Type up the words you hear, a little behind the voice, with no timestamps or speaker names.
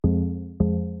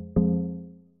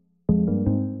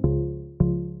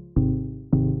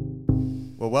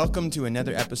welcome to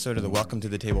another episode of the Welcome to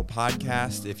the Table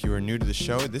podcast. If you are new to the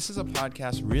show, this is a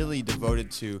podcast really devoted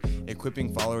to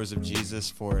equipping followers of Jesus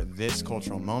for this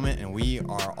cultural moment, and we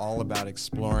are all about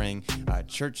exploring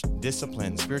church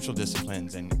disciplines, spiritual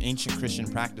disciplines, and ancient Christian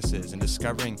practices, and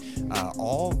discovering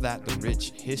all that the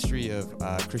rich history of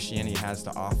Christianity has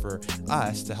to offer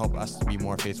us to help us to be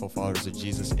more faithful followers of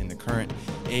Jesus in the current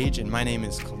age. And my name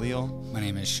is Khalil. My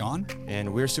name is Sean.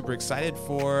 And we're super excited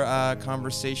for a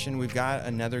conversation. We've got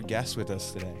another guest with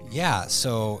us today. Yeah,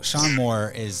 so Sean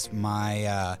Moore is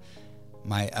a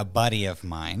buddy of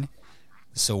mine.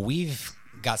 So we've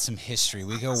got some history.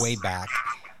 We go way back.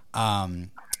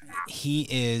 He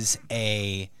is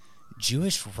a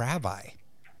Jewish rabbi,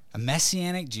 a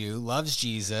Messianic Jew, loves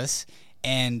Jesus.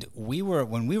 And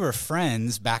when we were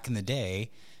friends back in the day,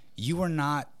 you were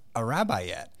not a rabbi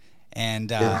yet.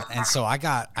 And so I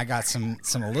got a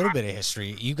little bit of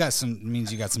history. You got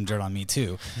some dirt on me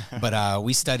too, but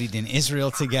we studied in Israel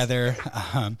together,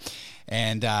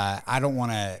 and I don't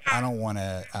want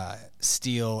to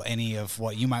steal any of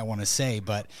what you might want to say.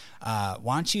 But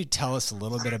why don't you tell us a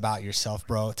little bit about yourself,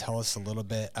 bro? Tell us a little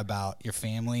bit about your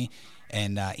family,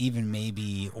 and even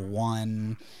maybe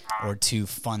one or two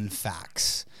fun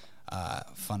facts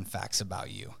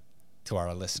about you to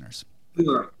our listeners.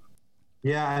 Sure.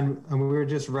 Yeah, and we were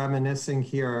just reminiscing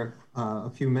here a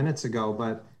few minutes ago,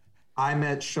 but I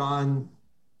met Sean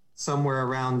somewhere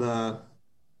around the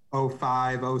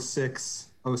 05, 06,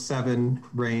 07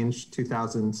 range,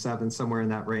 2007, somewhere in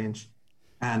that range,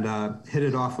 and hit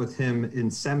it off with him in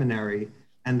seminary.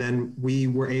 And then we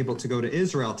were able to go to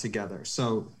Israel together.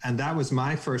 And that was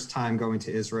my first time going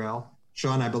to Israel.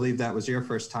 Sean, I believe that was your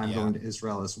first time going to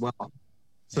Israel as well.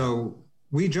 So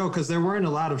we joke, because there weren't a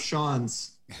lot of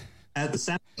Seans at the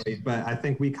seminary, but I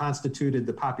think we constituted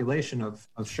the population of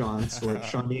Sean's or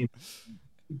Shawneen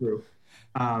group.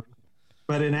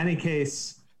 But in any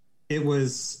case, it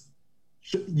was,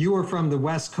 you were from the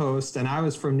West Coast and I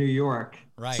was from New York.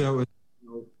 Right. So it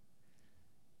was,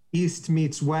 East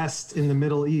meets West in the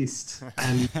Middle East,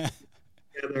 and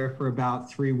together for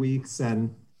about 3 weeks.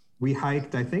 And we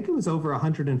hiked, I think it was over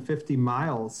 150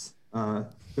 miles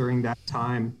during that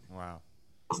time. Wow.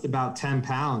 Lost about 10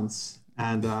 pounds.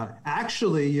 And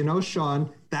actually, Sean,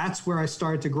 that's where I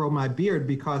started to grow my beard,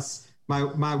 because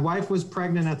my wife was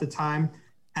pregnant at the time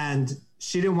and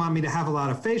she didn't want me to have a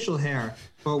lot of facial hair.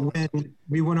 But when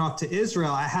we went off to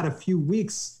Israel, I had a few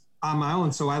weeks on my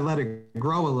own, so I let it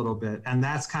grow a little bit. And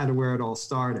that's kind of where it all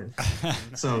started.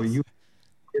 So you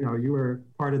were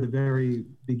part of the very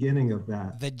beginning of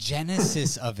that. The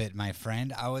genesis of it, my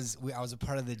friend. I was a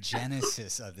part of the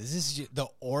genesis of this. This is the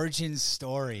origin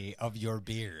story of your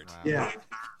beard. Wow. Yeah.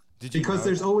 Because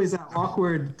there's always that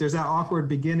awkward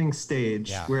beginning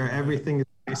stage where everything is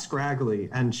very scraggly,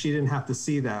 and she didn't have to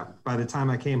see that. By the time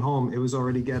I came home, it was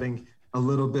already getting a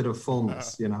little bit of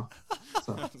fullness, So.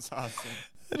 That's awesome.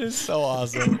 That is so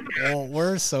awesome. Well,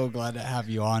 we're so glad to have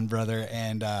you on, brother.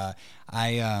 And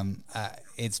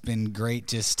it's been great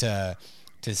just to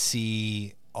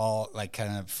see all, like,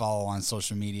 kind of follow on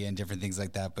social media and different things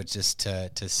like that, but just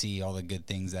to see all the good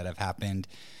things that have happened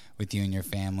with you and your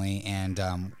family. And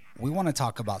we want to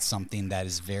talk about something that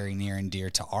is very near and dear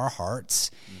to our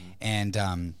hearts. Mm-hmm.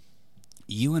 And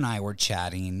you and I were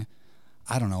chatting,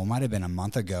 I don't know, it might have been a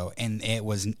month ago, and it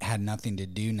had nothing to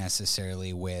do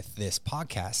necessarily with this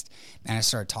podcast. And I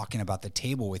started talking about the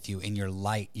table with you, and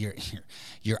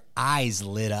your eyes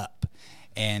lit up,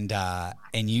 and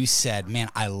you said, "Man,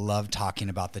 I love talking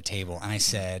about the table." And I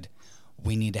said,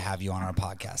 "We need to have you on our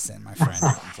podcast then, my friend."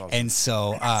 Awesome. And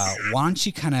so why don't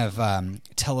you kind of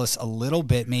tell us a little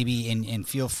bit, maybe, and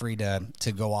feel free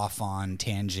to go off on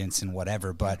tangents and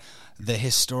whatever, but the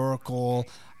historical,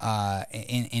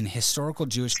 in historical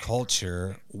Jewish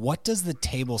culture, what does the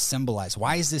table symbolize?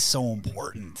 Why is this so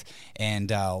important?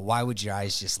 And why would your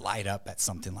eyes just light up at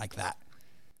something like that?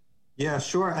 Yeah,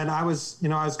 sure. And I was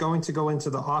going to go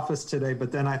into the office today,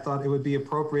 but then I thought it would be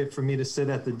appropriate for me to sit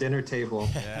at the dinner table.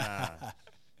 Yeah.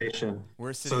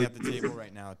 We're sitting at the table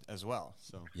right now as well.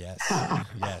 So yes,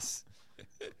 yes.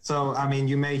 So, I mean,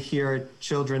 you may hear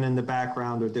children in the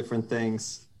background or different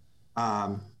things.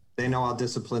 They know I'll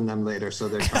discipline them later, so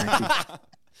they're trying to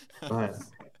keep. But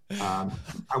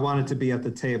I wanted to be at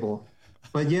the table.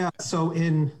 But yeah, so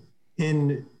in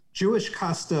Jewish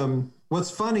custom, what's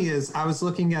funny is I was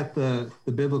looking at the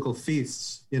biblical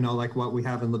feasts, like what we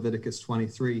have in Leviticus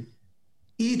 23.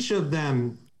 Each of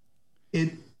them,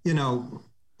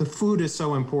 the food is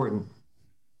so important,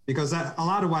 because a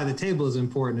lot of why the table is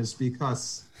important is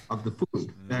because of the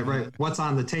food, right? What's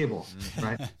on the table,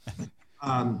 right?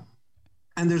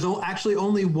 And there's actually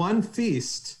only one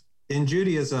feast in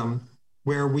Judaism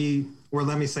where we, or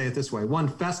let me say it this way, one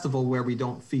festival where we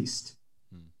don't feast.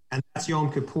 And that's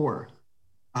Yom Kippur.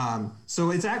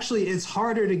 So it's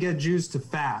harder to get Jews to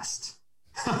fast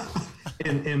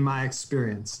in my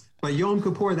experience. But Yom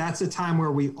Kippur, that's a time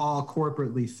where we all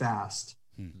corporately fast.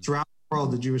 Throughout the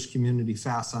world, the Jewish community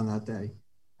fasts on that day.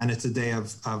 And it's a day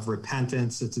of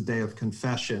repentance. It's a day of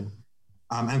confession.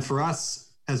 And for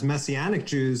us as Messianic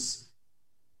Jews,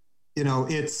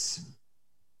 it's,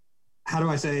 how do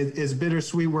I say, it's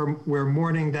bittersweet. We're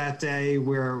mourning that day.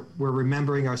 We're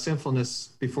remembering our sinfulness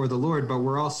before the Lord, but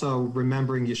we're also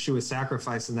remembering Yeshua's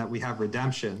sacrifice and that we have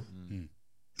redemption,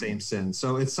 same sin.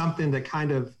 So it's something that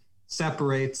kind of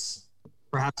separates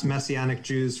perhaps Messianic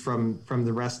Jews from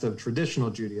the rest of traditional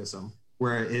Judaism,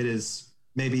 where it is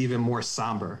maybe even more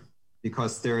somber,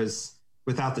 because there is,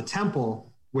 without the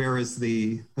temple, where is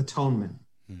the atonement?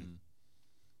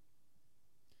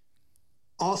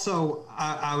 Also,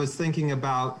 I was thinking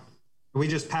about, we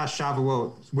just passed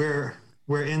Shavuot.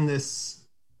 We're in this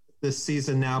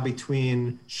season now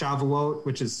between Shavuot,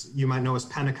 which is, you might know as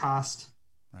Pentecost,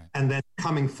 right, and then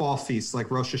coming fall feasts like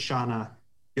Rosh Hashanah,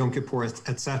 Yom Kippur,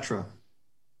 etc.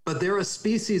 But there are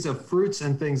species of fruits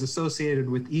and things associated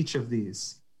with each of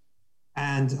these.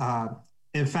 And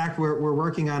in fact, we're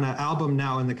working on an album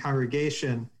now in the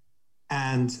congregation.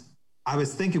 And I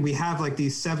was thinking we have like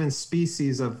these 7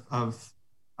 species of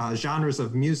genres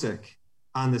of music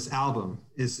on this album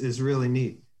is really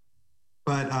neat.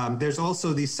 But there's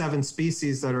also these 7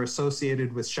 species that are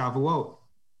associated with Shavuot.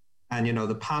 And,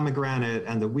 the pomegranate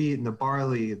and the wheat and the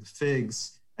barley, the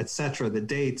figs, etc., the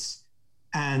dates.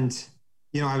 And,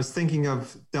 I was thinking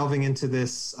of delving into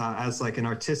this as like an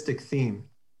artistic theme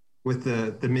with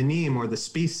the minim, or the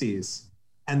species.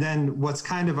 And then what's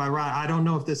kind of ironic, I don't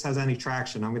know if this has any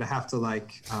traction. I'm going to have to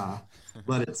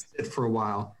let it sit for a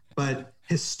while. But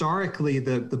historically,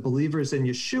 the believers in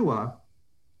Yeshua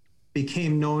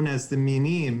became known as the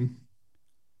minim.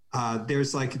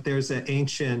 There's an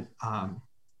ancient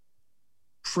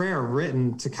prayer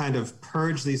written to kind of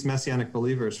purge these Messianic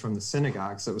believers from the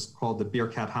synagogues that was called the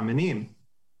Birkat HaMinim,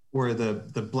 or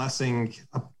the blessing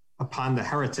upon the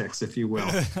heretics, if you will,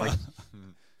 like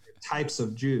types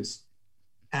of Jews.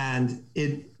 And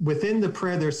within the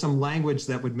prayer, there's some language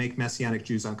that would make Messianic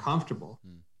Jews uncomfortable.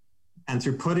 And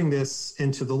through putting this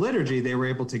into the liturgy, they were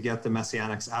able to get the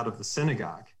Messianics out of the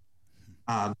synagogue.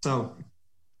 So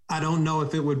I don't know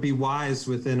if it would be wise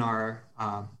within our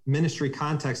ministry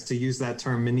context to use that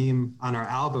term minim on our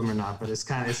album or not, but it's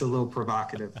a little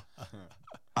provocative.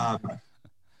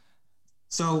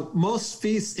 So most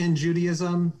feasts in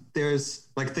Judaism, there's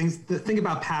like think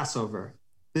about Passover.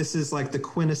 This is like the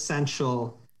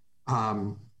quintessential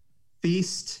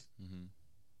feast.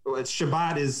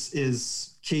 Shabbat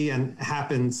is key and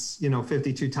happens,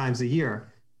 52 times a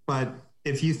year. But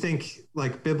if you think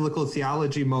like biblical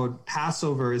theology mode,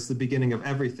 Passover is the beginning of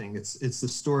everything. It's the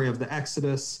story of the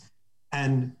Exodus,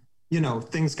 and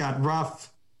things got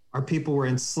rough. Our people were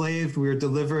enslaved. We were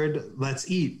delivered. Let's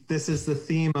eat. This is the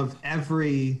theme of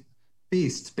every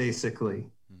feast, basically.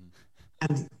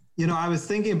 And I was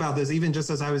thinking about this even just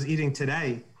as I was eating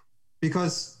today,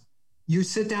 because you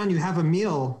sit down, you have a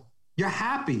meal, you're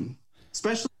happy,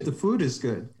 especially if the food is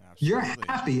good. Absolutely. You're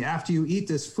happy after you eat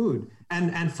this food.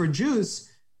 And for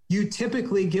Jews, you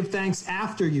typically give thanks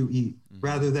after you eat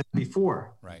rather than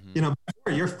before. Right.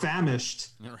 Before you're famished,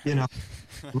 right.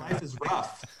 Life is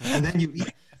rough. And then you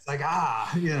eat, it's like,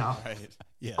 Right.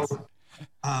 Yes. So,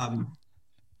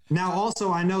 now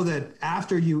also, I know that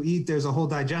after you eat, there's a whole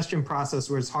digestion process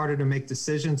where it's harder to make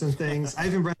decisions and things. I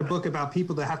even read a book about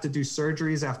people that have to do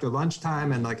surgeries after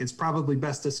lunchtime, and it's probably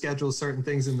best to schedule certain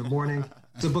things in the morning.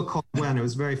 It's a book called When. It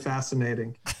was very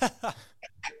fascinating.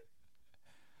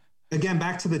 Again,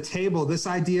 back to the table, this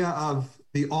idea of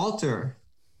the altar,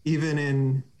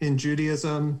 even in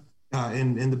Judaism,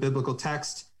 in the biblical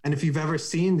text, and if you've ever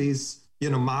seen these,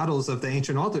 models of the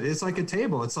ancient altar, it's like a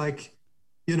table. It's like,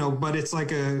 but it's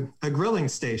like a grilling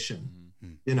station.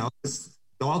 The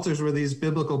altars were these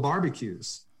biblical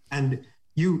barbecues. And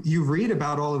you read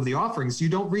about all of the offerings. You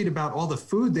don't read about all the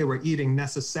food they were eating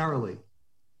necessarily,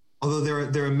 although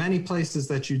there are many places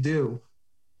that you do.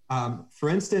 For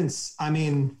instance,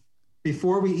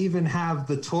 before we even have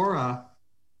the Torah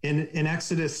in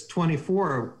Exodus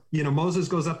 24, Moses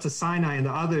goes up to Sinai, and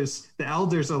the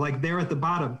elders are there at the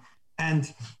bottom.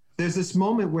 And there's this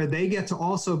moment where they get to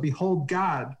also behold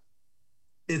God.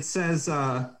 It says,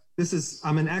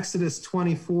 I'm in Exodus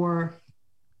 24,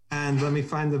 and let me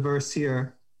find the verse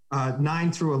here,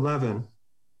 9 through 11.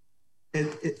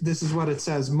 This is what it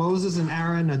says. Moses and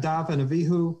Aaron, Nadav and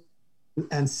Avihu,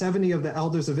 and 70 of the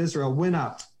elders of Israel went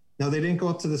up. Now, they didn't go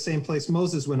up to the same place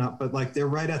Moses went up, but like they're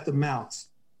right at the mount.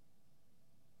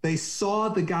 They saw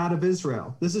the God of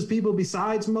Israel. This is people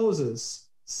besides Moses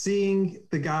seeing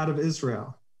the God of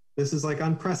Israel. This is like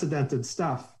unprecedented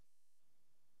stuff.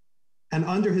 And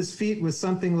under his feet was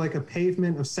something like a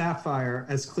pavement of sapphire,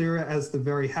 as clear as the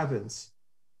very heavens.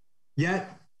 Yet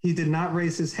he did not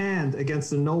raise his hand against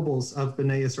the nobles of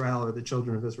Bnei Israel, or the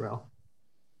children of Israel.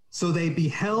 So they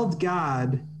beheld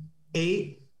God,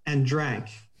 ate, and drank.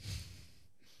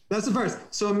 That's the verse.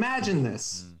 So imagine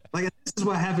this. Like, this is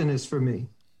what heaven is for me.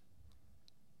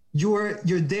 You're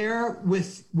there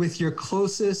with your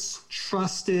closest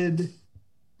trusted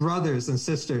brothers and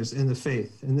sisters in the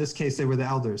faith. In this case, they were the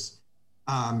elders.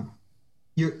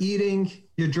 You're eating,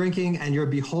 you're drinking, and you're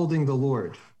beholding the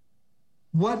Lord.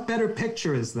 What better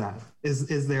picture is that?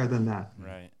 Is there than that?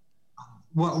 Right.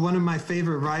 One of my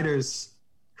favorite writers,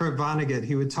 Kurt Vonnegut,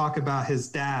 he would talk about his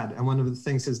dad, and one of the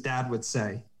things his dad would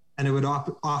say, and it would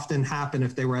often happen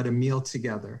if they were at a meal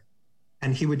together,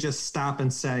 and he would just stop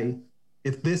and say,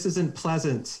 if this isn't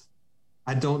pleasant,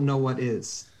 I don't know what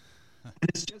is. And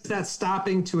it's just that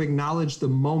stopping to acknowledge the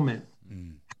moment,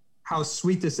 how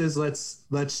sweet this is.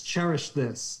 Let's cherish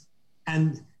this.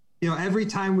 And every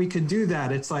time we could do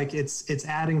that, it's like it's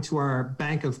adding to our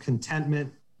bank of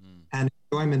contentment and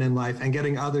enjoyment in life, and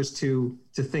getting others to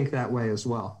think that way as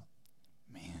well.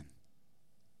 Man,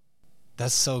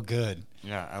 that's so good.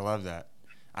 Yeah, I love that.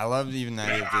 I love even that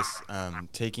idea of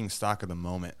just taking stock of the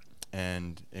moment.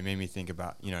 And it made me think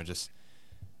about, just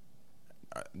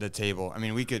the table. I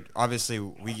mean,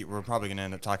 we're probably going to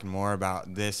end up talking more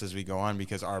about this as we go on,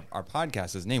 because our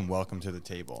podcast is named Welcome to the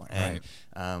Table. And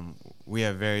we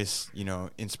have various,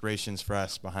 inspirations for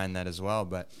us behind that as well.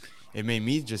 But it made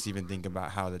me just even think about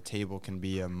how the table can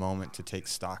be a moment to take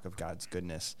stock of God's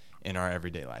goodness in our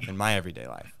everyday life, in my everyday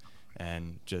life.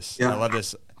 And just, I love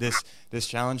this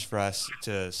challenge for us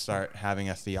to start having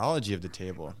a theology of the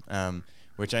table,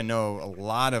 which I know a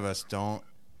lot of us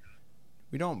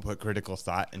we don't put critical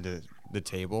thought into the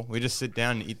table. We just sit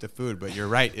down and eat the food. But you're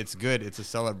right, it's good. It's a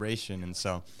celebration. And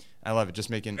so I love it, just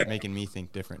making me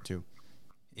think different too.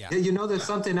 Yeah. There's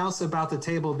something else about the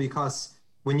table, because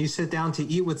when you sit down to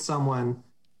eat with someone,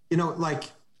 like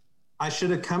I should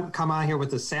have come out here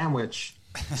with a sandwich.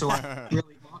 So I'm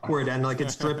really awkward, and like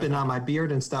it's dripping on my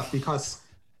beard and stuff, because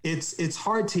it's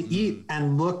hard to eat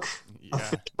and look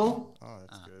official. Oh,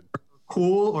 that's good.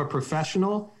 Cool or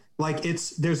professional. Like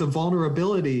there's a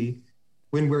vulnerability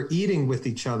when we're eating with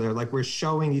each other, like we're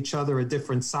showing each other a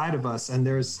different side of us. And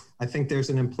I think there's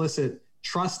an implicit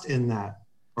trust in that,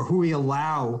 or who we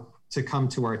allow to come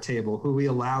to our table, who we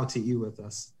allow to eat with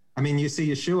us. I mean, you see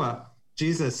Yeshua,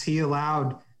 Jesus, he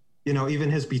allowed,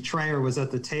 even his betrayer was at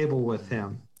the table with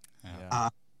him. Yeah.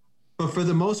 But for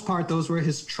the most part, those were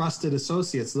his trusted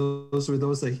associates. Those were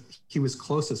those that he was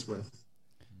closest with.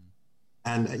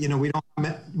 And,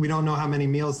 we don't know how many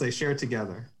meals they shared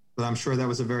together, but I'm sure that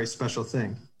was a very special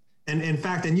thing. And in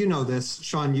fact, and this,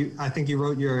 Sean, I think you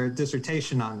wrote your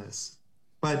dissertation on this,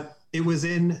 but it was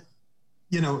in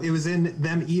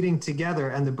them eating together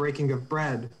and the breaking of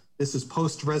bread. This is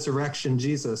post-resurrection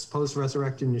Jesus,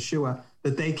 post-resurrection Yeshua,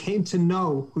 that they came to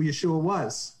know who Yeshua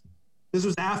was. This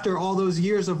was after all those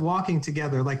years of walking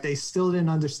together. Like they still didn't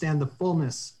understand the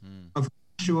fullness of who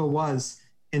Yeshua was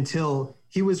until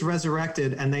he was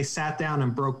resurrected and they sat down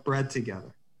and broke bread together.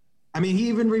 I mean, he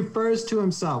even refers to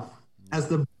himself as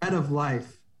the bread of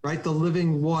life, right? The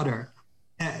living water,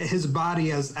 his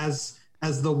body as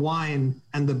the wine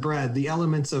and the bread, the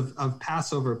elements of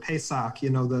Passover, Pesach,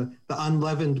 the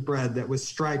unleavened bread that was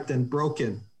striped and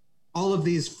broken. All of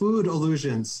these food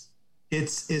allusions,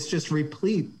 it's just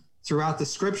replete throughout the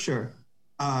scripture.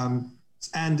 And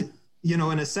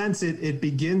in a sense, it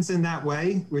begins in that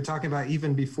way. We're talking about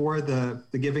even before the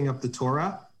giving of the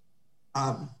Torah.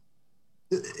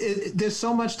 There's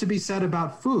so much to be said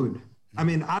about food. I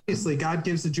mean, obviously, God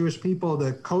gives the Jewish people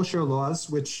the kosher laws,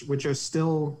 which are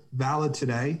still valid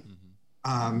today.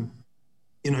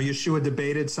 Yeshua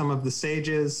debated some of the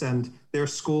sages and their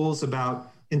schools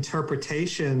about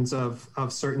interpretations of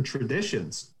certain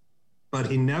traditions, but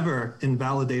he never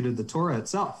invalidated the Torah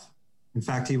itself. In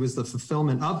fact, he was the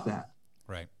fulfillment of that.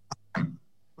 Right.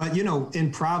 But,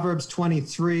 in Proverbs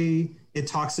 23, it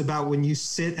talks about when you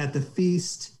sit at the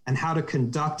feast and how to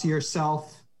conduct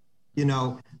yourself,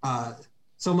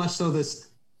 so much so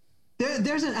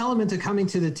there's an element to coming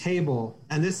to the table.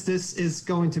 And this is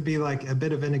going to be like a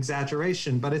bit of an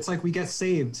exaggeration, but it's like we get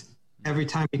saved every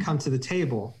time we come to the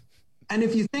table. And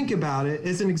if you think about it,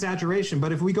 it's an exaggeration,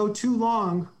 but if we go too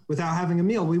long without having a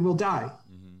meal, we will die,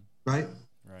 right?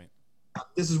 Right.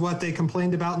 This is what they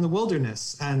complained about in the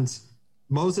wilderness. And,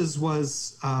 Moses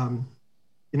was,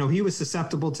 he was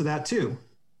susceptible to that too,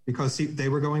 because they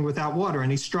were going without water,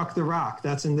 and he struck the rock.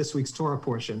 That's in this week's Torah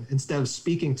portion, instead of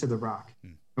speaking to the rock.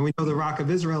 And we know the rock of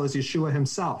Israel is Yeshua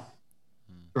himself,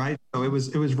 right? So it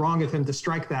was wrong of him to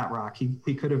strike that rock.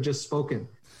 He could have just spoken.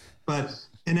 But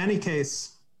in any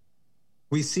case,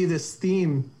 we see this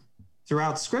theme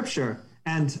throughout Scripture.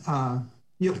 And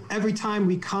every time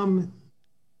we come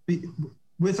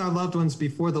with our loved ones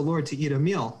before the Lord to eat a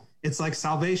meal, it's like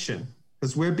salvation,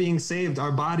 because we're being saved.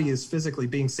 Our body is physically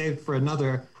being saved for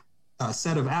another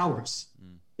set of hours.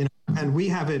 And we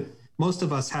have it, most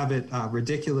of us have it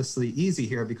ridiculously easy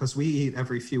here, because we eat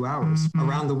every few hours.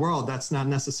 Around the world, that's not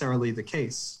necessarily the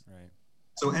case. Right.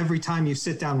 So every time you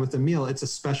sit down with a meal, it's a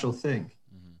special thing.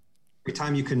 Every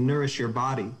time you can nourish your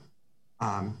body.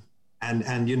 And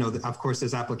of course,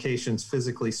 there's applications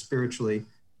physically, spiritually,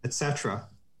 etc.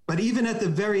 But even at the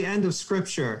very end of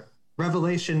Scripture,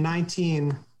 Revelation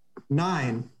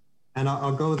 19:9, and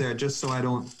I'll go there just so I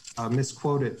don't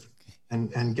misquote it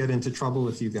and get into trouble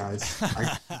with you guys.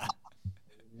 I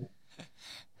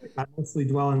mostly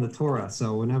dwell in the Torah,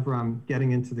 so whenever I'm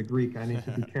getting into the Greek, I need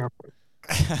to be careful.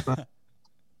 But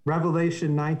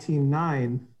Revelation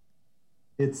 19:9,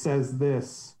 it says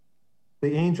this: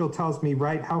 the angel tells me,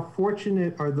 "Write, how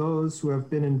fortunate are those who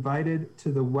have been invited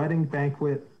to the wedding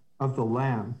banquet of the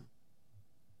Lamb."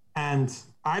 And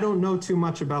I don't know too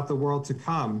much about the world to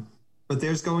come, but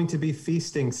there's going to be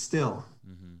feasting still.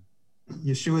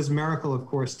 Yeshua's miracle, of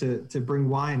course, to bring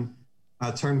wine,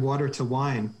 turn water to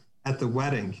wine at the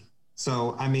wedding.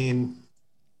 So, I mean,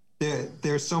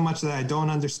 there's so much that I don't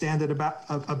understand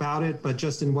about it, but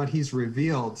just in what he's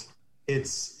revealed,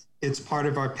 it's part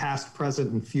of our past,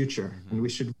 present, and future, and we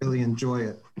should really enjoy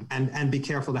it and be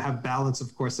careful to have balance,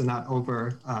 of course, and not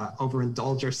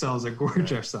overindulge ourselves or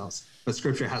gorge ourselves. But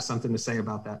Scripture has something to say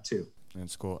about that too.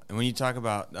 That's cool. And when you talk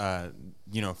about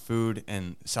food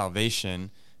and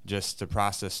salvation, just to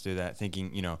process through that,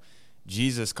 thinking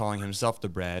Jesus calling himself the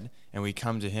bread, and we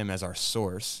come to him as our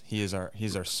source. He's our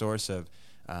source of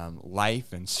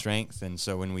life and strength. And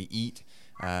so when we eat,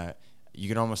 you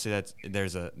could almost say that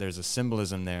there's a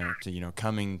symbolism there to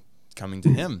coming to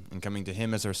him and coming to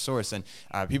him as our source. And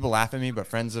people laugh at me, but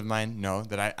friends of mine know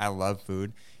that I love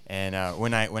food. And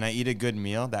when I eat a good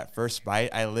meal, that first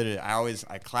bite,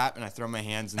 I clap and I throw my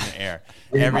hands in the air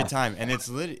every time. And it's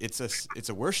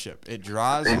a worship. It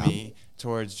draws me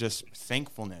towards just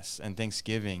thankfulness and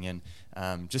thanksgiving. And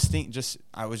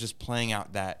I was just playing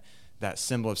out that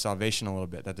symbol of salvation a little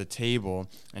bit, that the table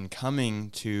and coming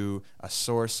to a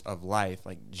source of life,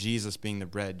 like Jesus being the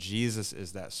bread, Jesus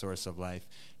is that source of life,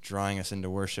 drawing us into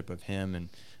worship of him. And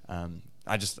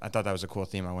I thought that was a cool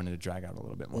theme I wanted to drag out a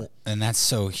little bit more. And that's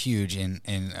so huge and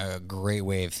a great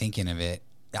way of thinking of it.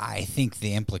 I think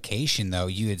the implication, though,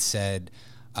 you had said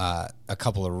a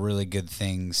couple of really good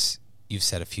things. You've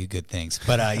said a few good things,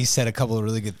 but you said a couple of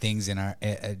really good things in our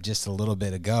just a little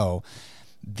bit ago.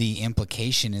 The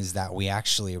implication is that we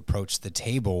actually approach the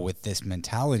table with this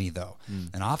mentality, though,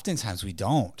 and oftentimes we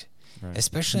don't. Right.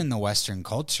 Especially in the Western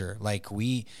culture, like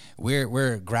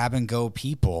we're grab and go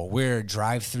people, we're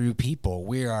drive through people.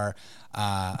 We are,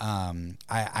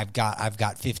 I've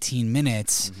got 15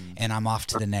 minutes and I'm off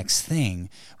to the next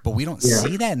thing. But we don't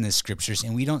see that in the Scriptures,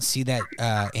 and we don't see that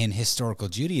in historical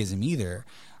Judaism either.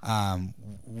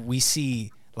 We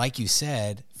see, like you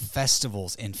said,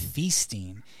 festivals and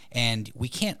feasting, and we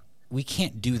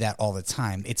can't do that all the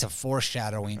time. It's a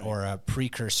foreshadowing or a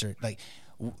precursor, like.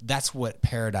 That's what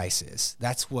paradise is.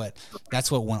 That's what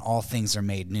when all things are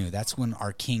made new. That's when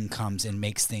our King comes and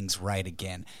makes things right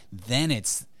again. Then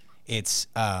it's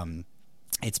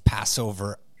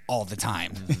Passover all the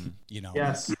time.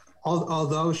 Yes.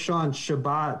 Although Sean,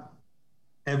 Shabbat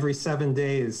every 7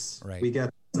 days, right. We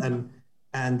get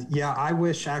and yeah, I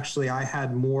wish actually I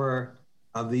had more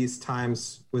of these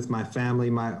times with my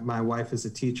family. My wife is a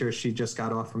teacher. She just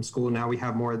got off from school. Now we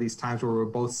have more of these times where we're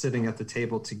both sitting at the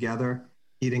table together,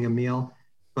 eating a meal.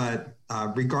 But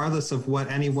regardless of what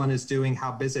anyone is doing,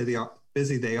 how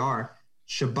busy they are,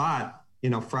 Shabbat,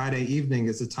 Friday evening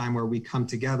is a time where we come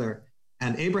together.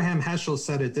 And Abraham Heschel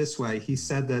said it this way. He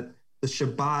said that the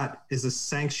Shabbat is a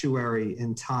sanctuary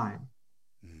in time.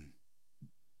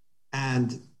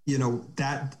 And,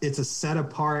 that it's a set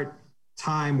apart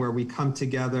time where we come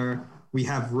together. We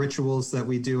have rituals that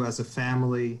we do as a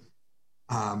family.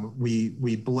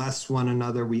 We bless one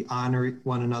another. We honor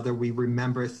one another. We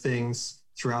remember things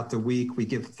throughout the week. We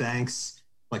give thanks,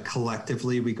 like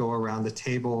collectively. We go around the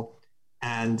table,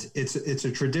 and it's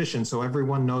a tradition. So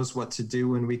everyone knows what to do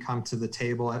when we come to the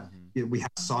table. We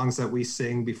have songs that we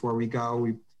sing before we go.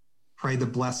 We pray the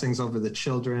blessings over the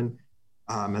children.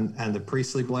 and the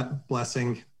priestly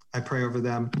blessing, I pray over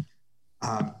them.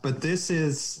 But this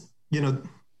is,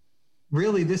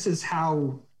 really, this is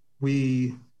how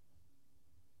we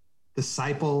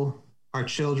disciple our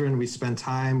children. We spend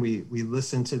time, we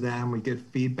listen to them, we get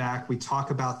feedback, we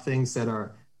talk about things that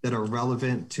are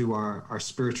relevant to our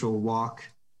spiritual walk.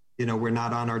 We're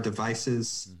not on our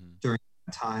devices during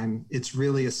that time. It's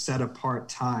really a set apart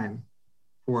time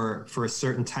for a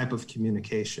certain type of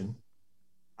communication.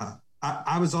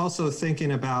 I was also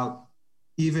thinking about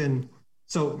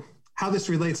how this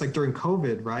relates, like during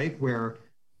COVID, right? Where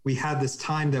we had this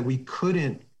time that we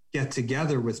couldn't get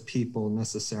together with people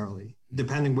necessarily.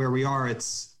 Depending where we are,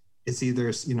 it's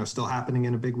either, still happening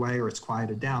in a big way or it's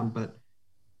quieted down. But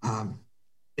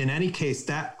in any case,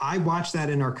 that I watched that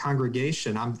in our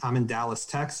congregation. I'm in Dallas,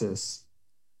 Texas,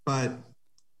 but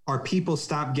our people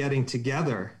stopped getting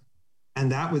together. And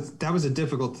that was a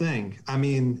difficult thing. I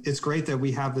mean, it's great that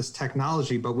we have this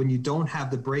technology, but when you don't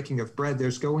have the breaking of bread,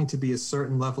 there's going to be a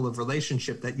certain level of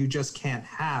relationship that you just can't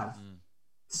have with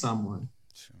someone.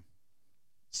 Sure.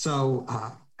 So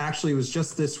actually, it was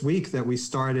just this week that we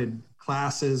started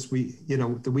classes.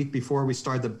 The week before, we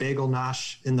started the bagel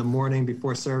nosh in the morning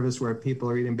before service, where people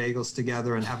are eating bagels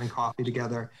together and having coffee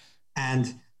together.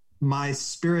 And my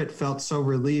spirit felt so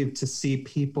relieved to see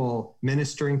people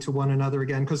ministering to one another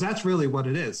again, because that's really what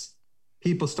it is.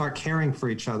 People start caring for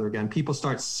each other again. People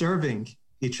start serving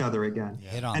each other again.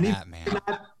 Hit on that, man.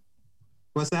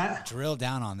 What's that? Drill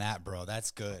down on that, bro. That's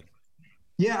good.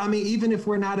 Yeah, I mean, even if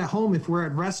we're not at home, if we're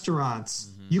at restaurants,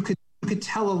 you could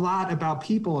tell a lot about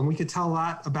people, and we could tell a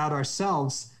lot about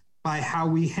ourselves by how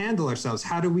we handle ourselves.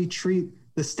 How do we treat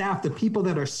the staff, the people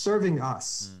that are serving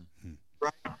us,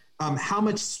 right? How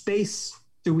much space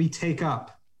do we take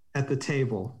up at the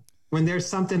table? When there's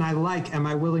something I like, am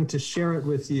I willing to share it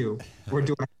with you? Or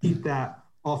do I keep that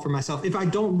all for myself? If I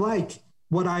don't like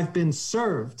what I've been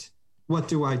served, what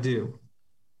do I do?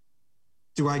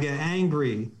 Do I get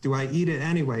angry? Do I eat it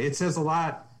anyway? It says a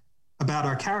lot about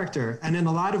our character. And in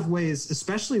a lot of ways,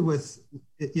 especially with,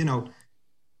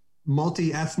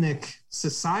 multi-ethnic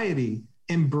society,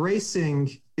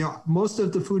 embracing, most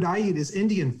of the food I eat is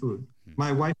Indian food.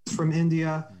 My wife is from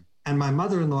India, and my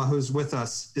mother-in-law, who's with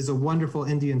us, is a wonderful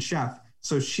Indian chef.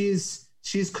 So she's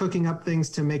cooking up things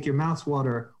to make your mouth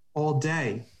water all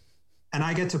day. And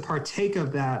I get to partake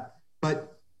of that. But,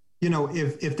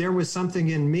 if there was something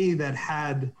in me that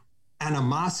had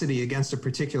animosity against a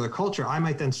particular culture, I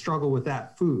might then struggle with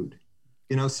that food,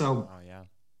 so. Oh,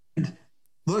 yeah.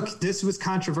 Look, this was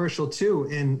controversial too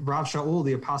in Rav Shaul,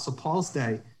 the Apostle Paul's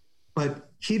day, but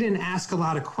he didn't ask a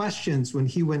lot of questions when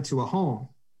he went to a home,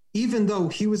 even though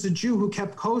he was a Jew who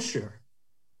kept kosher.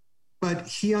 But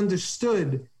he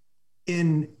understood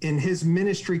in his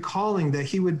ministry calling that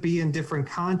he would be in different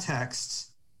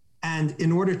contexts. And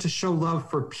in order to show love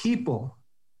for people,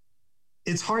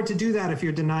 it's hard to do that if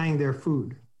you're denying their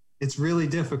food. It's really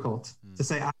difficult to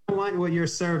say, I don't want what you're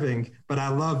serving, but I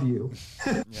love you.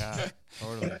 Yeah,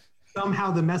 totally.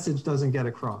 Somehow the message doesn't get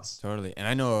across. Totally. And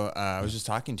I know I was just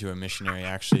talking to a missionary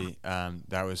actually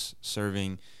that was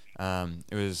serving.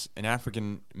 It was an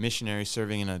African missionary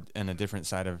serving in a different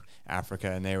side of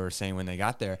Africa, and they were saying when they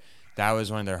got there, that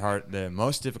was one of the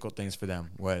most difficult things for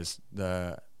them was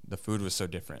the food was so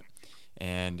different.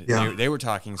 And they were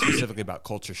talking specifically about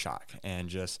culture shock and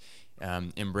just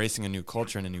embracing a new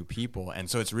culture and a new people. And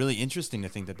so it's really interesting to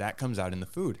think that comes out in the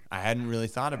food. I hadn't really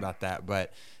thought about that,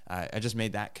 but I just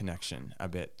made that connection a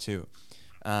bit too.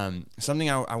 Something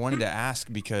I wanted to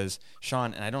ask, because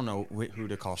Sean, and I don't know who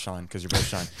to call Sean because you're both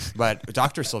Sean, but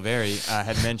Dr. Silveri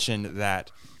had mentioned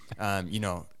that,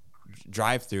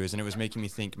 drive-thrus, and it was making me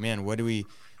think, man, what do we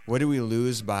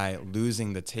lose by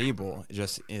losing the table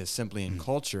just is simply in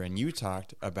culture? And you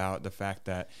talked about the fact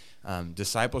that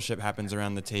discipleship happens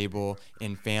around the table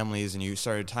in families, and you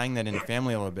started tying that into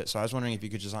family a little bit. So I was wondering if you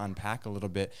could just unpack a little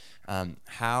bit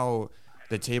how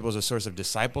the table is a source of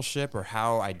discipleship, or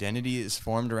how identity is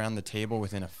formed around the table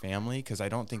within a family, because I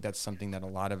don't think that's something that a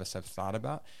lot of us have thought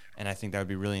about. And I think that would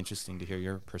be really interesting to hear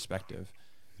your perspective.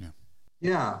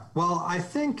 Yeah. Well, I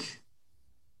think,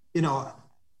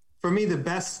 for me, the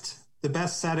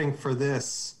best setting for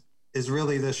this is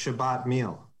really the Shabbat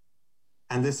meal.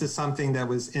 And this is something that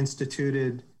was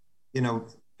instituted,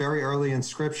 very early in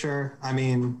Scripture. I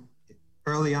mean,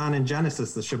 early on in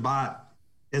Genesis, the Shabbat,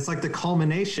 it's like the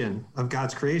culmination of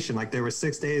God's creation. Like there were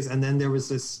 6 days, and then there was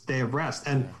this day of rest.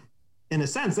 And in a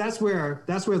sense, that's where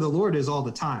the Lord is all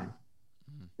the time.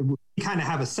 We kind of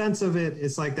have a sense of it.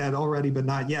 It's like that already, but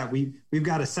not yet. We've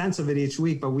got a sense of it each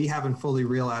week, but we haven't fully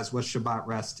realized what Shabbat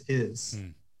rest is.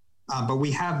 But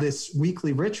we have this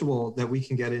weekly ritual that we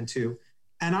can get into.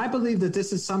 And I believe that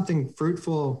this is something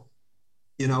fruitful.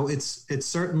 You know, it's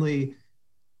certainly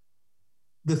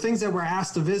the things that were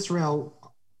asked of Israel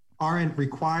aren't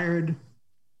required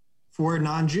for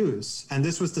non-Jews. And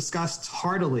this was discussed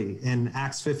heartily in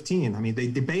Acts 15. I mean, they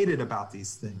debated about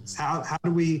these things. How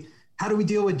do we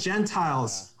deal with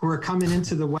Gentiles who are coming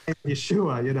into the way of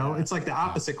Yeshua? You know, it's like the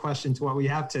opposite question to what we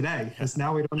have today, because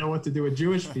now we don't know what to do with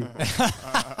Jewish people.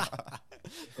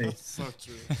 So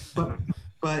true.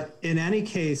 But in any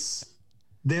case,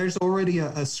 there's already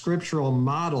a scriptural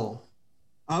model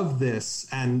of this,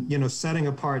 and, you know, setting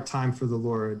apart time for the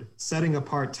Lord, setting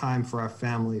apart time for our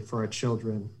family, for our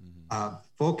children,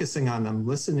 focusing on them,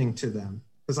 listening to them.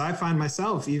 Because I find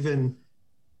myself, even,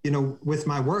 you know, with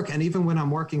my work, and even when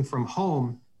I'm working from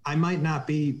home, I might not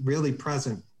be really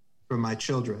present for my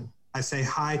children. I say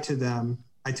hi to them.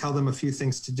 I tell them a few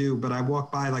things to do, but I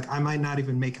walk by, like, I might not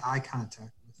even make eye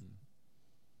contact with them.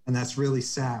 And that's really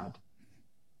sad.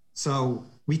 So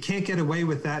we can't get away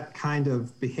with that kind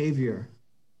of behavior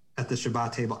at the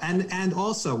Shabbat table. And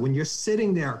also, when you're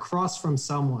sitting there across from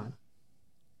someone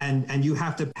and you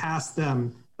have to pass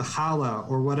them the challah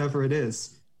or whatever it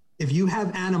is, if you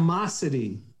have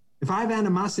animosity, if I have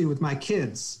animosity with my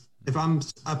kids, if I'm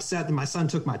upset that my son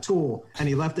took my tool and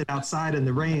he left it outside in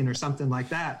the rain or something like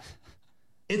that,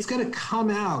 it's going to come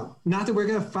out. Not that we're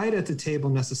going to fight at the table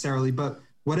necessarily, but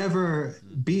whatever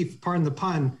beef, pardon the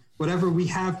pun, whatever we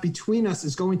have between us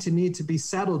is going to need to be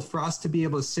settled for us to be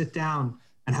able to sit down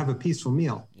and have a peaceful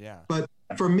meal. Yeah. But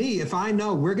for me, if I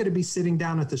know we're going to be sitting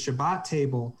down at the Shabbat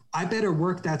table, I better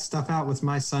work that stuff out with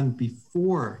my son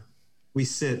before we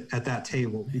sit at that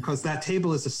table, because that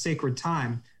table is a sacred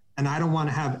time, and I don't want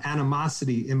to have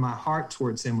animosity in my heart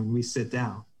towards him when we sit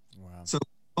down. Wow. So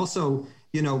also,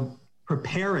 you know,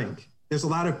 preparing. There's a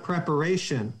lot of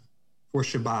preparation for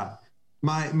Shabbat.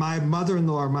 My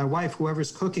mother-in-law or my wife,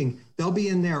 whoever's cooking, they'll be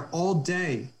in there all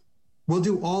day. We'll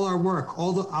do all our work.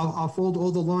 I'll fold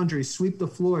all the laundry, sweep the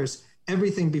floors,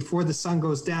 everything before the sun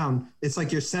goes down. It's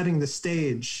like you're setting the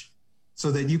stage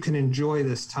so that you can enjoy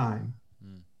this time.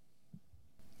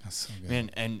 That's so good.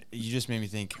 Man, and you just made me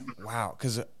think, wow,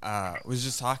 because I was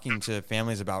just talking to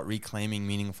families about reclaiming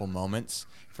meaningful moments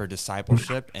for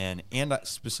discipleship and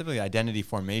specifically identity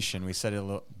formation. We said it a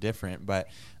little different, but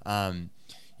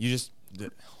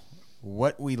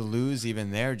what we lose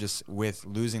even there just with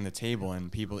losing the table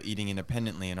and people eating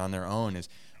independently and on their own is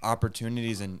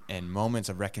opportunities and moments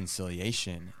of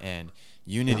reconciliation and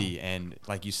unity. And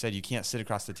like you said, you can't sit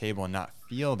across the table and not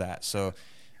feel that. So,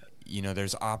 you know,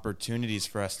 there's opportunities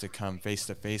for us to come face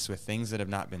to face with things that have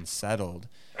not been settled,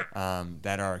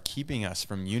 that are keeping us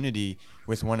from unity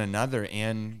with one another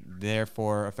and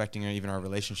therefore affecting even our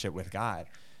relationship with God.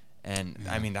 And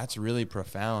I mean, that's really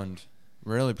profound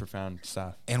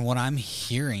stuff. And what I'm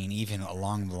hearing, even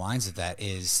along the lines of that,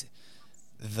 is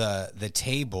the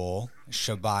table,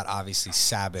 Shabbat, obviously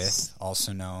Sabbath,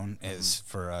 also known as,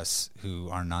 for us who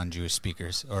are non-Jewish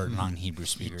speakers or non-Hebrew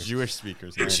speakers. Jewish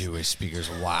speakers. Jewish speakers.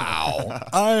 Wow.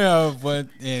 I know, but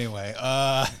anyway.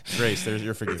 Grace,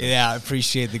 you're forgiven. Yeah, I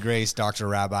appreciate the grace, Dr.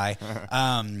 Rabbi.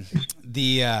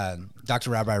 Dr.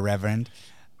 Rabbi Reverend,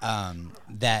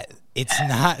 that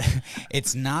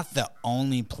it's not the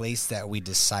only place that we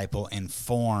disciple and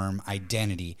form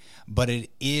identity, but it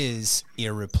is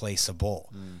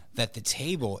irreplaceable. That the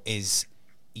table is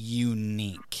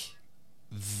unique,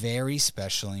 very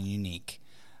special and unique,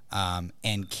 and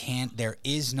there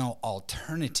is no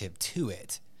alternative to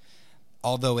it.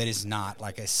 Although it is not,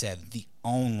 like I said, the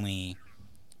only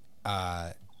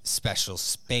special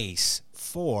space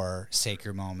for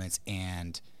sacred moments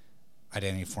and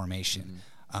identity formation.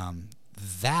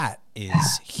 That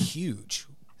is huge.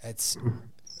 It's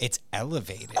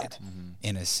elevated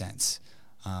in a sense.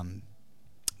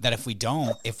 That if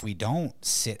we don't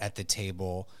sit at the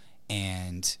table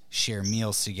and share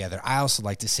meals together, I also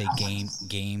like to say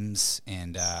games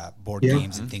and board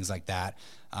games and things like that.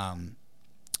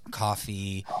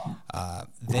 Coffee.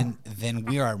 Then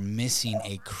we are missing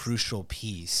a crucial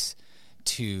piece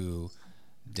to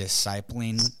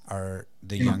discipling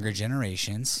the younger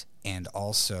generations and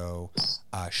also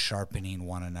sharpening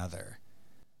one another.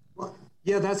 Well,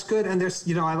 yeah, that's good. And there's,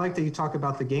 I like that you talk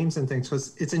about the games and things,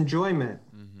 because it's enjoyment.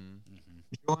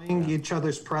 Enjoying each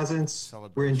other's presence.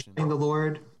 We're enjoying the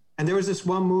Lord. And there was this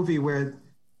one movie where,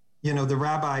 the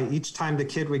rabbi, each time the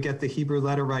kid would get the Hebrew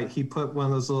letter right, he put one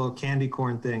of those little candy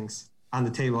corn things on the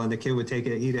table and the kid would take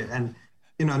it, eat it. And,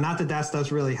 not that that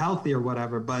stuff's really healthy or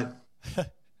whatever, but the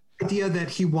idea that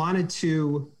he wanted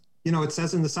to, it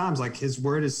says in the Psalms, like his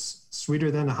word is sweeter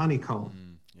than a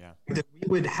honeycomb. That we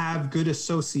would have good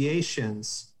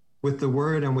associations with the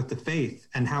word and with the faith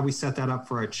and how we set that up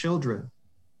for our children.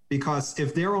 because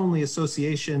if their only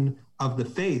association of the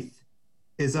faith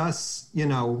is us, you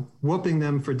know, whooping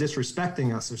them for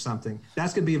disrespecting us or something,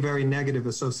 that's going to be a very negative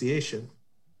association.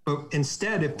 But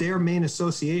instead, if their main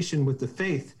association with the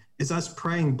faith is us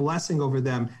praying blessing over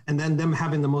them and then them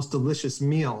having the most delicious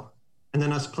meal and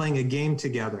then us playing a game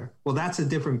together, well, that's a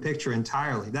different picture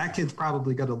entirely. That kid's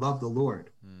probably going to love the Lord.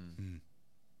 Mm-hmm.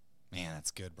 Man,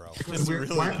 that's good, bro.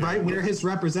 We're his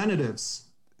representatives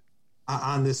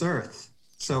on this earth.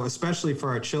 So especially for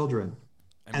our children.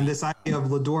 And this idea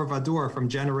of L'Ador Vador, from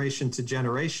generation to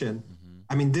generation,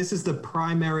 I mean, this is the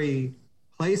primary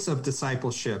place of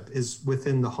discipleship, is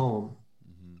within the home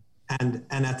and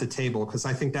at the table, because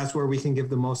I think that's where we can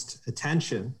give the most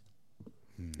attention,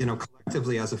 you know,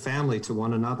 collectively as a family to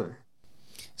one another.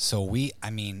 So we've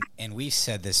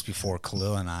said this before,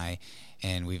 Khalil and I,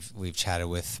 and we've chatted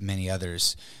with many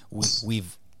others.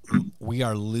 We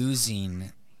are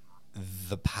losing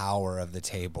the power of the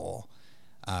table,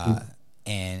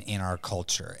 and in our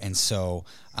culture. And so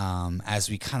as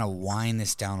we kind of wind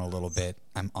this down a little bit,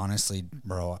 I'm honestly,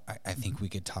 bro, I think we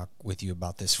could talk with you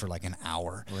about this for like an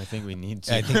hour. Well, I think we need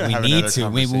to. I think we need to.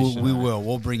 We will.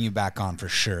 We'll bring you back on for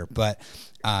sure. But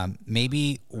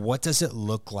maybe what does it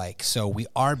look like? So we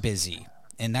are busy,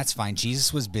 and that's fine.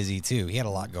 Jesus was busy too. He had a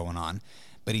lot going on,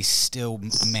 but he still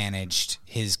managed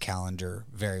his calendar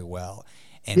very well.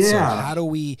 And so how do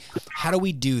we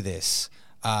do this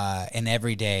in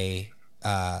everyday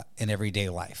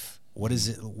life? What is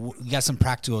it? You got some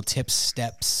practical tips,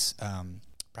 steps,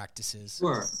 practices?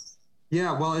 Sure.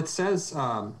 Yeah. Well, it says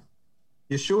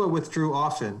Yeshua withdrew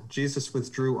often. Jesus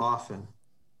withdrew often.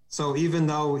 So even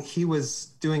though he was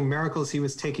doing miracles, he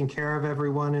was taking care of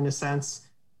everyone in a sense.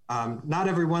 Not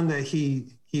everyone that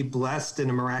he blessed in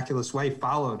a miraculous way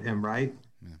followed him, right?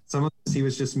 Yeah. Some of us, he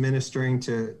was just ministering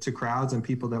to crowds and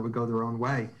people that would go their own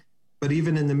way. But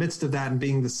even in the midst of that, and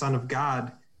being the Son of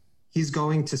God, he's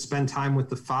going to spend time with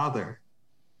the Father.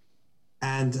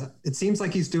 And it seems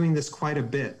like he's doing this quite a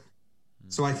bit.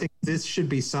 So I think this should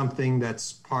be something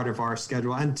that's part of our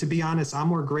schedule. And to be honest, I'm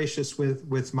more gracious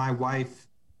with my wife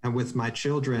and with my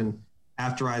children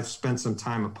after I've spent some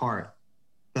time apart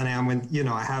than I am when, you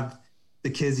know, I have the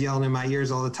kids yelling in my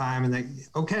ears all the time and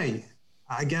okay,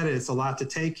 I get it. It's a lot to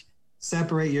take.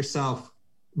 Separate yourself,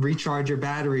 recharge your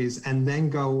batteries, and then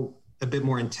go a bit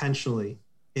more intentionally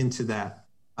into that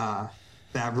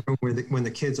room when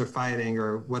the kids are fighting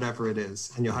or whatever it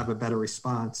is, and you'll have a better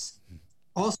response.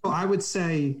 Also, I would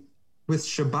say with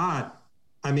Shabbat,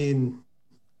 I mean,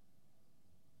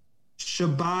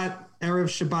 Erev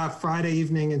Shabbat, Friday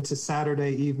evening into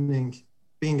Saturday evening,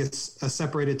 being a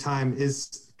separated time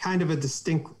is kind of a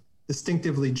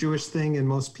distinctively Jewish thing in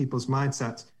most people's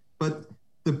mindsets. But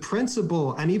the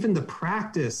principle and even the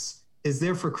practice is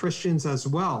there for Christians as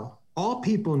well. All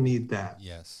people need that.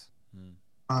 Yes.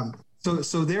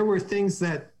 So there were things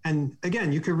that, and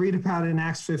again, you could read about it in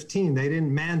Acts 15. They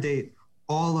didn't mandate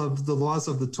all of the laws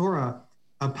of the Torah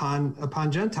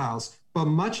upon Gentiles, but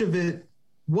much of it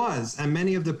was, and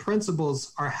many of the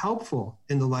principles are helpful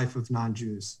in the life of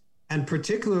non-Jews. And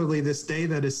particularly this day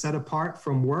that is set apart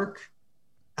from work.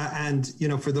 And, you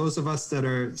know, for those of us that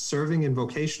are serving in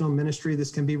vocational ministry,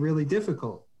 this can be really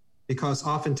difficult because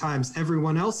oftentimes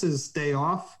everyone else's day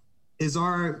off is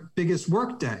our biggest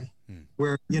work day,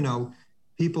 where, you know,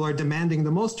 people are demanding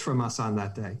the most from us on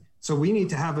that day. So we need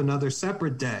to have another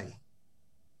separate day,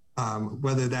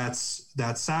 whether that's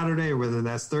Saturday or whether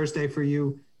that's Thursday for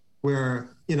you, where,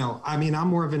 you know, I mean, I'm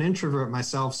more of an introvert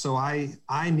myself, so I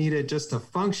need it just to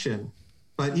function.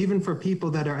 But even for people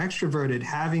that are extroverted,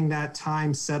 having that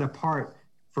time set apart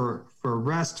for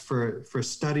rest, for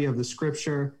study of the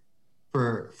scripture,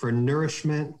 for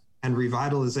nourishment and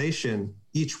revitalization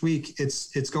each week,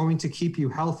 it's going to keep you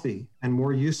healthy and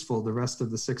more useful the rest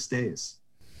of the 6 days.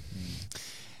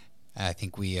 I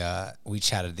think we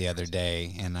chatted the other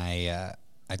day, and I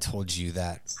told you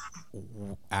that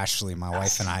Ashley, my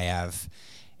wife, and I have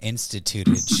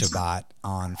instituted Shabbat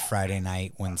on Friday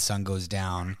night when the sun goes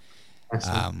down.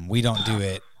 We don't do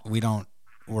it.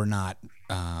 We're not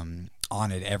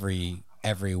on it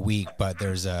every week, but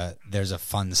there's a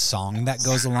fun song that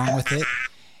goes along with it.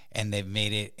 And they've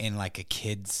made it in like a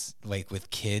kids, like with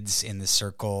kids in the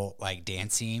circle, like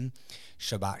dancing,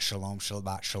 Shabbat Shalom,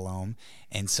 Shabbat Shalom.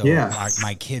 And so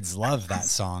my kids love that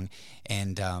song.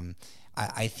 And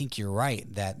I think you're right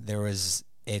that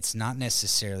it's not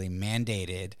necessarily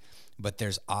mandated, but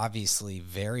there's obviously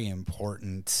very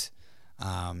important,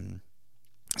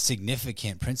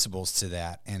 significant principles to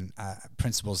that. And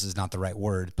principles is not the right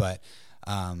word, but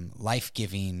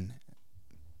life-giving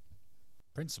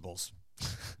principles.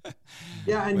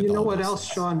 Yeah, and you know what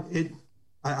else, Sean?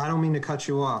 I don't mean to cut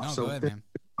you off. No, so, go ahead, man.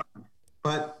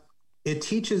 But it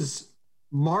teaches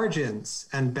margins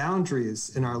and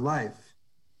boundaries in our life.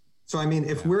 So, I mean,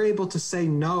 if we're able to say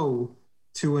no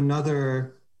to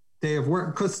another day of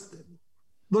work, because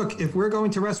look, if we're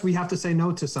going to rest, we have to say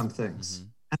no to some things. Mm-hmm.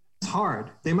 And it's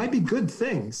hard. They might be good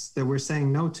things that we're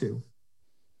saying no to.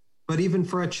 But even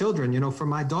for our children, you know, for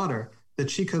my daughter, that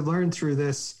she could learn through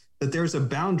this, that there's a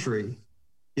boundary,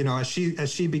 you know, as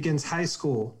she begins high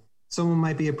school, someone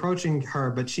might be approaching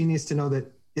her, but she needs to know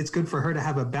that it's good for her to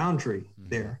have a boundary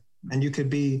there. And you could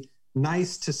be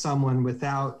nice to someone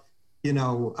without, you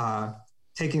know,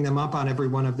 taking them up on every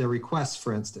one of their requests,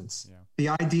 for instance. Yeah.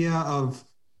 The idea of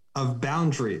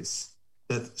boundaries,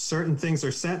 that certain things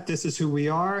are set, this is who we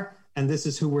are, and this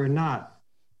is who we're not.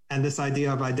 And this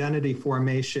idea of identity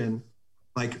formation,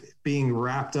 like being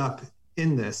wrapped up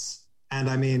in this. And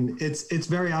I mean, it's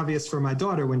very obvious for my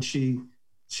daughter when she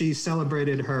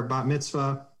celebrated her bat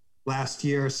mitzvah last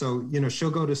year. So, you know,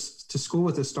 she'll go to school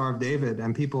with the Star of David,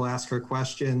 and people ask her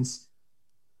questions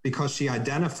because she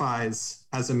identifies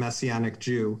as a Messianic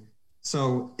Jew.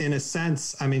 So in a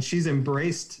sense, I mean, she's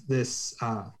embraced this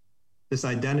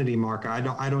identity marker.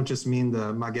 I don't just mean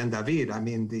the Magen David. I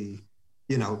mean the,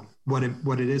 you know, what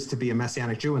it is to be a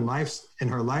Messianic Jew in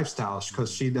her lifestyle,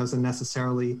 because she doesn't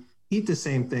necessarily eat the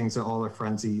same things that all her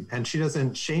friends eat, and she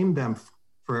doesn't shame them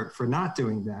for not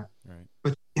doing that. Right.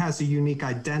 But she has a unique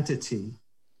identity,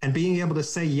 and being able to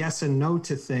say yes and no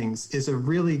to things is a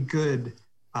really good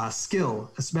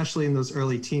skill, especially in those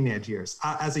early teenage years.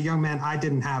 As a young man, I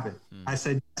didn't have it. I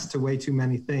said yes to way too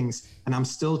many things, and I'm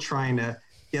still trying to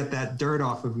get that dirt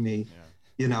off of me,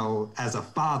 you know, as a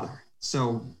father.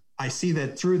 So I see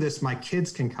that through this, my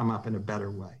kids can come up in a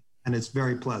better way, and it's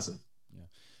very pleasant.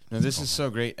 No, this is so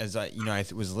great. As I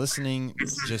was listening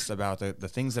just about the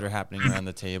things that are happening around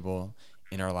the table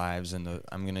in our lives, and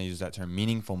I'm going to use that term,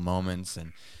 meaningful moments.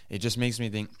 And it just makes me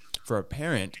think, for a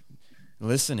parent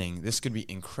listening, this could be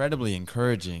incredibly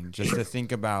encouraging just to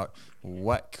think about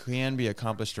what can be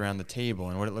accomplished around the table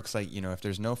and what it looks like, you know, if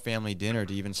there's no family dinner,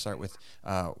 to even start with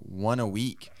one a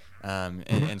week.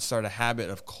 And start a habit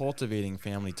of cultivating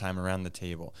family time around the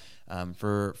table.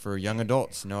 For young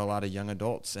adults, know a lot of young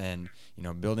adults, and, you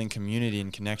know, building community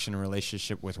and connection and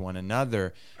relationship with one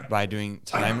another by doing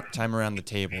time around the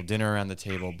table, dinner around the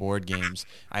table, board games.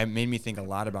 It made me think a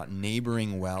lot about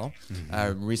neighboring well.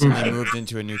 Recently moved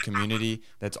into a new community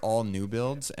that's all new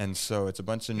builds, and so it's a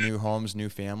bunch of new homes, new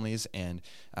families, and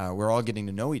we're all getting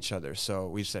to know each other. So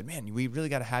we've said, man, we really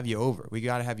got to have you over. We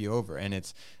got to have you over, and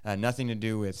it's nothing to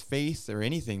do with faith or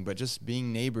anything, but just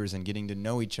being neighbors and getting to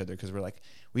know each other, because we're like,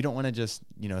 we don't want to just,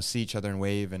 you know, see each other and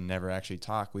wave and never actually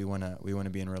talk. We want to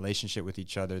be in relationship with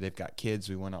each other. They've got kids.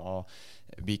 We want to all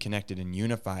be connected and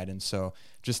unified. And so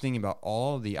just thinking about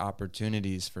all the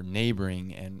opportunities for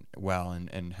neighboring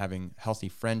and having healthy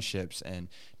friendships and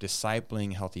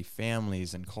discipling healthy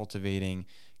families and cultivating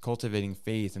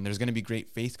faith. And there's going to be great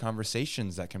faith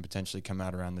conversations that can potentially come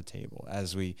out around the table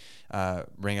as we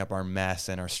bring up our mess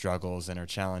and our struggles and our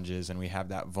challenges, and we have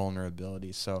that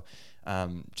vulnerability. So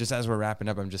just as we're wrapping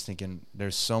up, I'm just thinking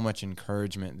there's so much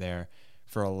encouragement there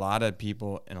for a lot of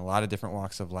people in a lot of different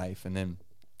walks of life. And then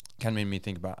kind of made me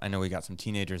think about, I know we got some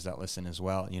teenagers that listen as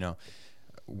well, you know,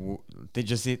 they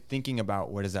just thinking about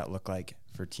what does that look like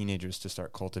for teenagers to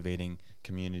start cultivating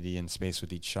community and space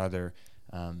with each other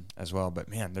as well. But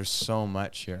man, there's so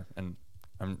much here, and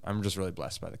I'm just really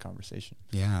blessed by the conversation.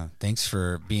 Yeah, thanks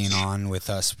for being on with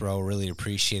us, bro. Really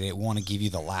appreciate it. Want to give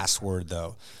you the last word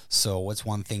though. So what's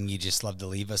one thing you just love to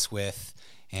leave us with,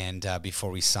 and before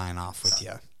we sign off with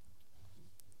you?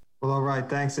 Well, all right,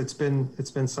 thanks. It's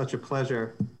been such a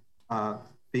pleasure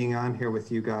being on here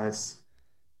with you guys.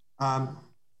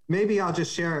 Maybe I'll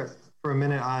just share for a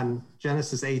minute on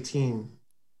Genesis 18.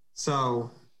 So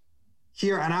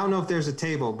here, and I don't know if there's a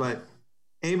table, but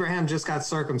Abraham just got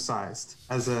circumcised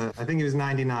I think he was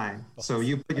 99. So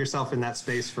you put yourself in that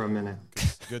space for a minute.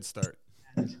 Good start.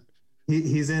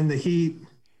 He's in the heat,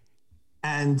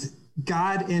 and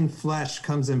God in flesh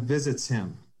comes and visits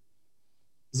him.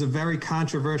 It's a very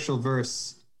controversial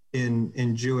verse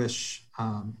in Jewish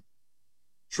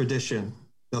tradition.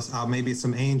 Maybe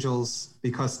some angels,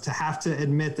 because to have to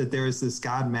admit that there is this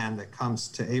God-man that comes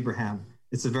to Abraham,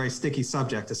 it's a very sticky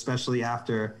subject, especially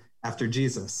after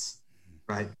Jesus.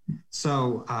 Right.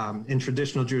 So in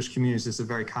traditional Jewish communities, it's a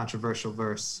very controversial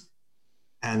verse,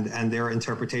 and their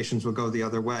interpretations will go the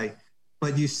other way.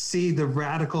 But you see the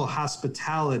radical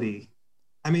hospitality.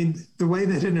 I mean, the way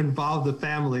that it involved the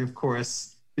family, of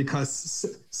course, because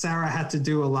Sarah had to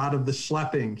do a lot of the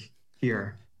schlepping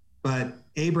here, but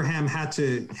Abraham had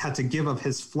to give of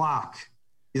his flock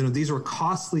These were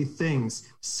costly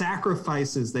things,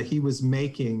 sacrifices that he was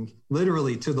making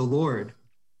literally to the Lord.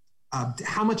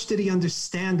 How much did he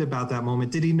understand about that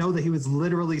moment? Did he know that he was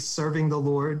literally serving the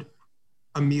Lord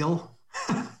a meal?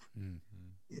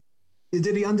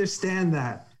 Did he understand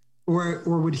that? Or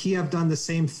would he have done the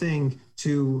same thing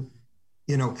to,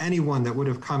 anyone that would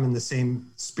have come in the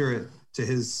same spirit to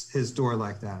his door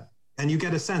like that? And you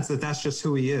get a sense that that's just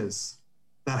who he is,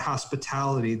 that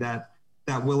hospitality, that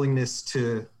willingness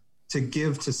to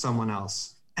give to someone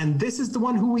else. And this is the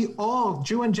one who we all,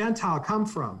 Jew and Gentile, come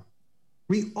from.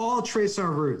 We all trace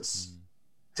our roots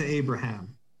to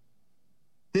Abraham.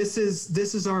 This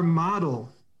is our model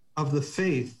of the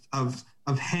faith, of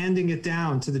handing it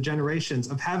down to the generations,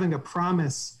 of having a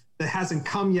promise that hasn't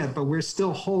come yet, but we're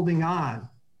still holding on,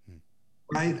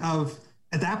 right?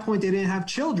 At that point, they didn't have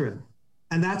children.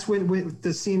 And that's when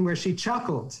the scene where she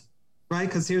chuckled, right?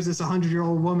 Because here's this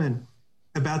 100-year-old woman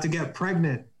about to get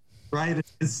pregnant, right?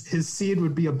 His seed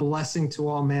would be a blessing to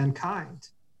all mankind.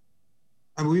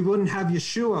 And we wouldn't have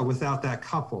Yeshua without that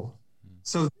couple.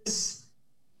 So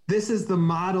this is the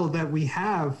model that we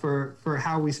have for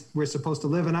how we're supposed to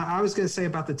live. And I was going to say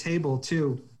about the table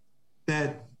too,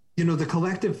 that, the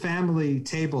collective family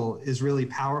table is really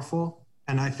powerful.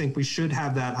 And I think we should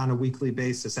have that on a weekly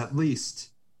basis, at least,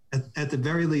 at the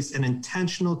very least, an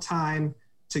intentional time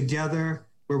together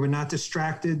where we're not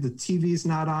distracted. The TV's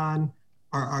not on,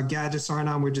 our gadgets aren't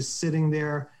on. We're just sitting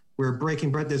there. We're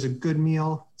breaking bread. There's a good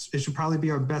meal. It should probably be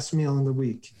our best meal in the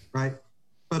week, right?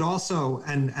 But also,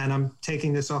 and I'm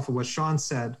taking this off of what Sean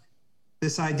said,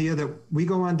 this idea that we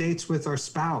go on dates with our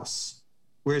spouse,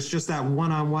 where it's just that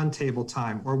one-on-one table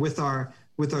time, or with our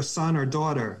son or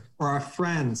daughter, or our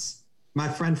friends. My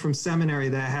friend from seminary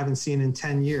that I haven't seen in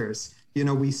 10 years.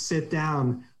 We sit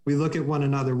down, we look at one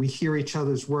another, we hear each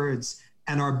other's words,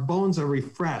 and our bones are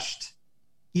refreshed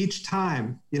each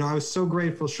time. I was so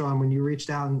grateful, Sean, when you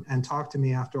reached out and talked to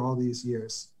me after all these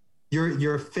years.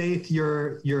 Your faith,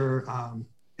 your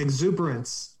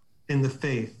exuberance in the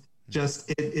faith,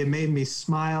 just it made me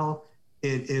smile.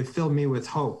 It filled me with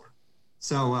hope.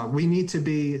 So we need to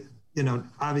be,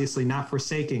 obviously not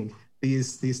forsaking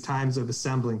these times of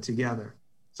assembling together.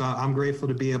 So I'm grateful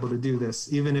to be able to do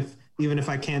this, even if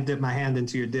I can't dip my hand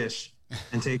into your dish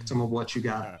and take some of what you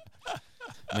got.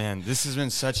 Man, this has been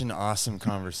such an awesome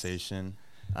conversation.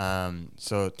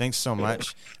 So thanks so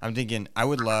much. I'm thinking I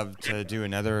would love to do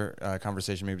another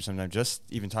conversation maybe sometime, just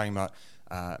even talking about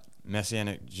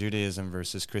Messianic Judaism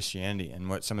versus Christianity and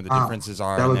what some of the differences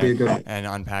are and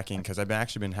unpacking, because I've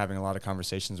actually been having a lot of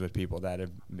conversations with people that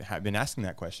have been asking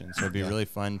that question. So it'd be really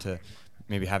fun to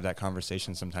maybe have that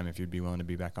conversation sometime if you'd be willing to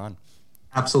be back on.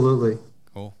 Absolutely.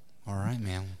 Cool. All right,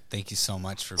 man. Thank you so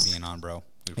much for being on, bro.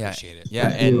 We appreciate it. Yeah,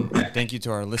 and thank you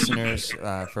to our listeners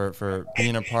for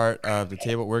being a part of the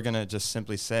table. We're going to just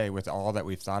simply say, with all that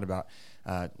we've thought about,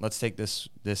 let's take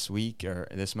this week or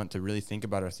this month to really think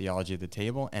about our theology of the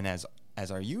table. And as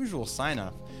our usual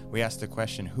sign-off, we ask the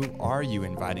question, who are you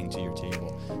inviting to your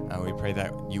table? We pray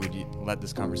that you would let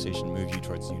this conversation move you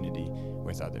towards unity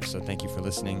with others. So thank you for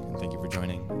listening, and thank you for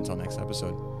joining. Until next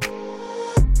episode.